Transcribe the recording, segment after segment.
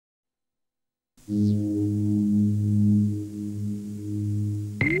Hi.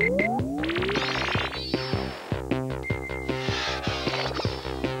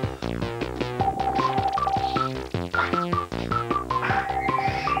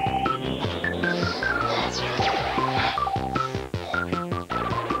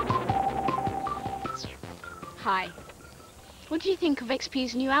 What do you think of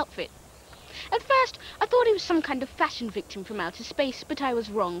XP's new outfit? At first, I thought he was some kind of fashion victim from outer space, but I was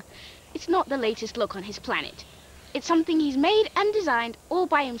wrong. It's not the latest look on his planet. It's something he's made and designed all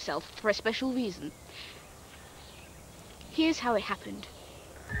by himself for a special reason. Here's how it happened.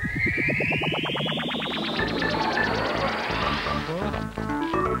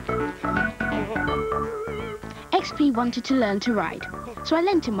 XP wanted to learn to ride, so I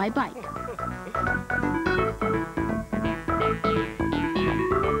lent him my bike.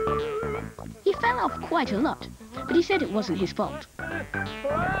 He fell off quite a lot, but he said it wasn't his fault.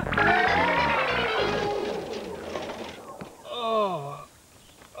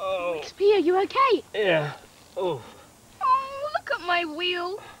 XP, are you okay? Yeah. Oh, look at my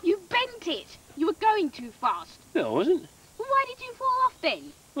wheel. You bent it. You were going too fast. no, I wasn't. Well, why did you fall off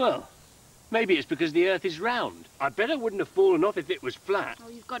then? Well, maybe it's because the Earth is round. I bet I wouldn't have fallen off if it was flat. Oh,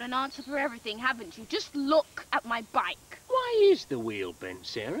 you've got an answer for everything, haven't you? Just look at my bike. Why is the wheel bent,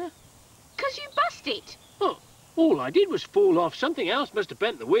 Sarah? 'Cause you bust it. Oh, all I did was fall off. Something else must have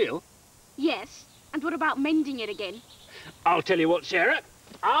bent the wheel. Yes. And what about mending it again? I'll tell you what, Sarah.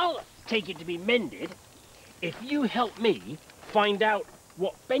 I'll take it to be mended if you help me find out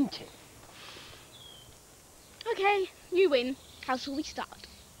what bent it. Okay, you win. How shall we start?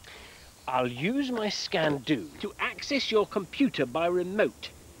 I'll use my scan-do to access your computer by remote.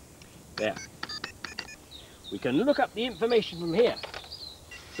 There. We can look up the information from here.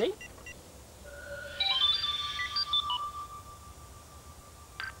 See?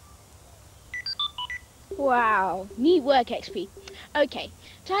 Wow, neat work, XP. Okay,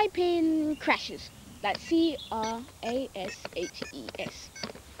 type in crashes. That's C-R-A-S-H-E-S.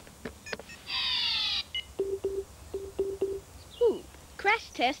 Ooh, crash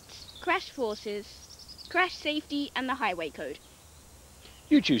tests, crash forces, crash safety, and the highway code.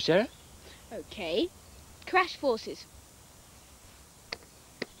 You choose, Sarah. Okay, crash forces.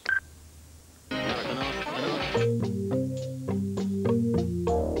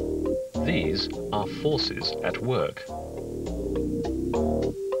 These are forces at work.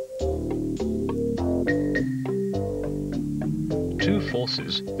 Two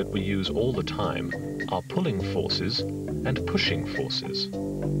forces that we use all the time are pulling forces and pushing forces.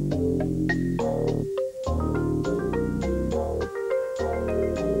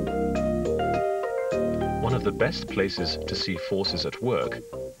 One of the best places to see forces at work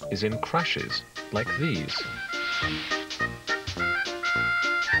is in crashes like these.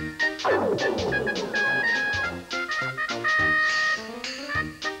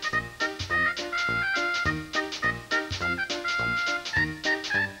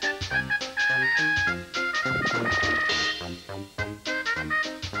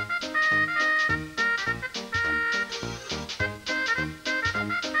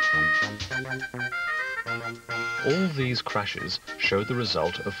 All these crashes show the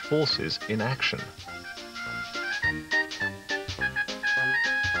result of forces in action.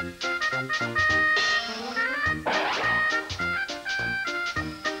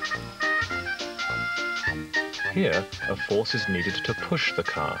 Here, a force is needed to push the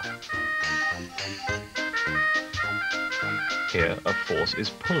car. Here, a force is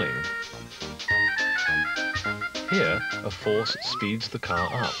pulling. Here, a force speeds the car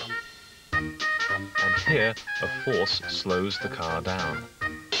up. And here, a force slows the car down.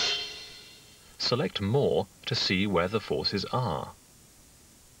 Select More to see where the forces are.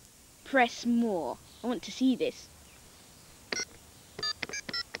 Press more. I want to see this.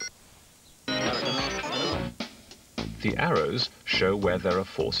 The arrows show where there are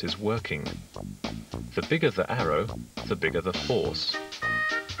forces working. The bigger the arrow, the bigger the force.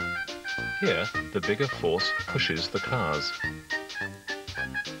 Here, the bigger force pushes the cars.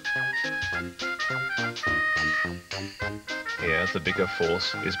 Here, the bigger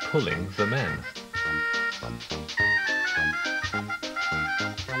force is pulling the men.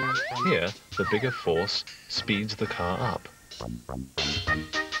 Here, the bigger force speeds the car up.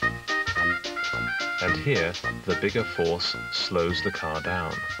 And here, the bigger force slows the car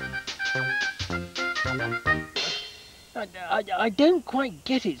down. I don't quite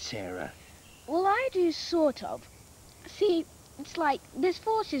get it, Sarah. Well, I do sort of. See, it's like there's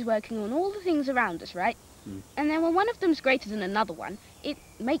forces working on all the things around us, right? And then when one of them's greater than another one, it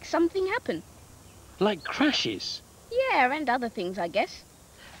makes something happen. Like crashes. Yeah, and other things, I guess.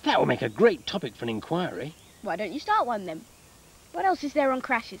 That will make a great topic for an inquiry. Why don't you start one then? What else is there on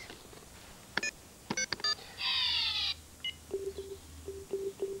crashes?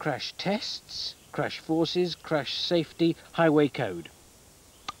 Crash tests, crash forces, crash safety, highway code.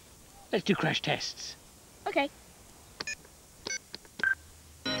 Let's do crash tests. Okay.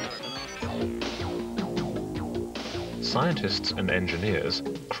 Scientists and engineers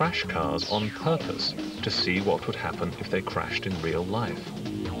crash cars on purpose to see what would happen if they crashed in real life.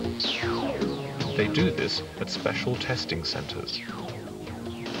 They do this at special testing centres.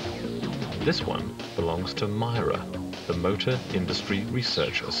 This one belongs to MIRA, the Motor Industry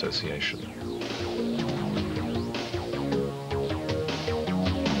Research Association.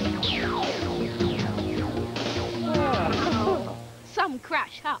 Some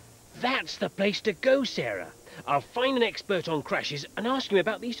crash, huh? That's the place to go, Sarah. I'll find an expert on crashes and ask him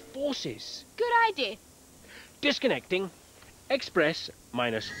about these forces. Good idea. Disconnecting. Express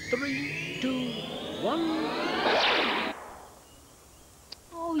 -3, 2, 1.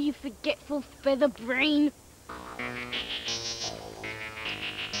 Oh, you forgetful feather brain.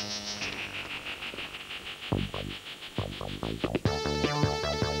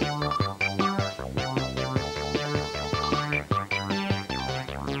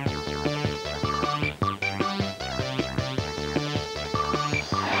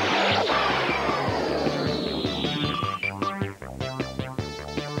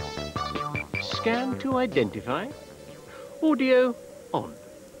 Scan to identify. Audio on.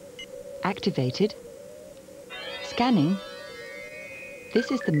 Activated. Scanning. This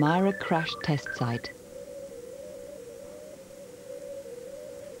is the MIRA crash test site.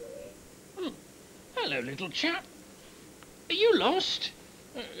 Hello, little chap. Are you lost?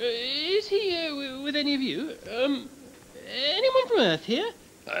 Is he with any of you? Anyone from Earth here?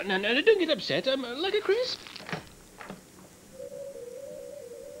 No, don't get upset. Like a crisp.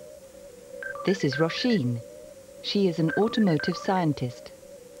 This is Roisin. She is an automotive scientist.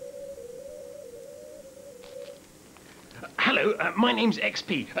 Hello, my name's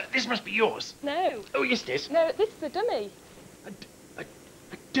XP. This must be yours. No. Oh, yes, it is. No, this is a dummy. A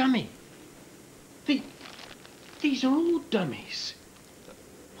dummy. These are all dummies.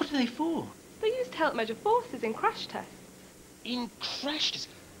 What are they for? They're used to help measure forces in crash tests. In crash tests?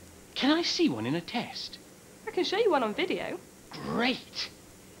 Can I see one in a test? I can show you one on video. Great.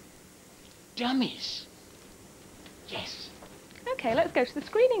 Dummies. Yes. Okay, let's go to the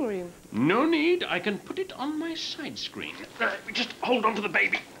screening room. No need. I can put it on my side screen. Just hold on to the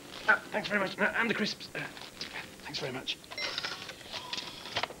baby. Thanks very much. And the crisps. Thanks very much.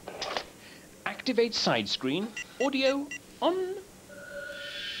 Activate side screen. Audio on.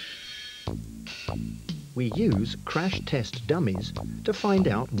 We use crash test dummies to find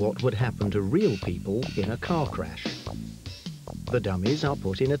out what would happen to real people in a car crash. The dummies are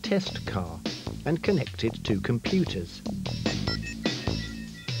put in a test car and connected to computers.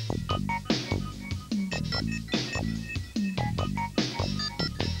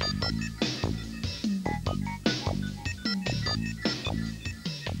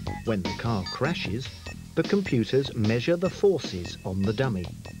 When the car crashes, the computers measure the forces on the dummy.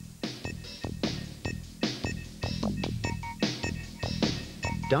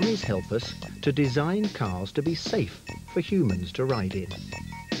 Dummies help us to design cars to be safe for humans to ride in.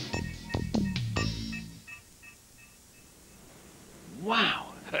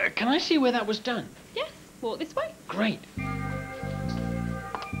 Wow. Can I see where that was done? Yes, walk this way. Great.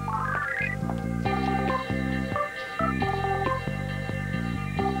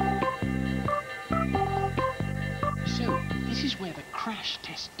 So, this is where the crash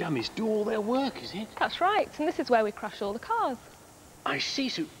test dummies do all their work, is it? That's right, and this is where we crash all the cars. I see.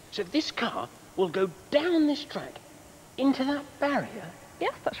 So this car will go down this track into that barrier.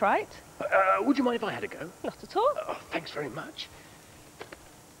 Yes, that's right. Would you mind if I had a go? Not at all. Oh, thanks very much.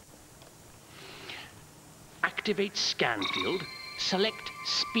 Activate scan field. Select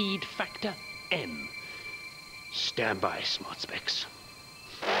speed factor M. Stand by, smart specs.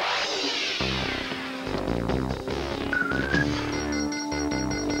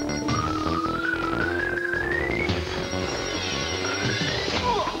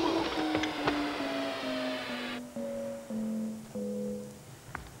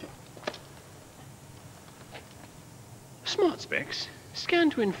 Smart specs. Scan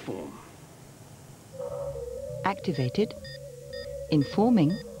to inform. Activated.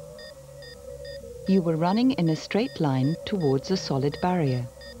 Informing. You were running in a straight line towards a solid barrier.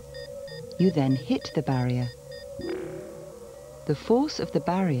 You then hit the barrier. The force of the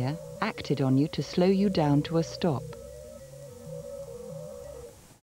barrier acted on you to slow you down to a stop.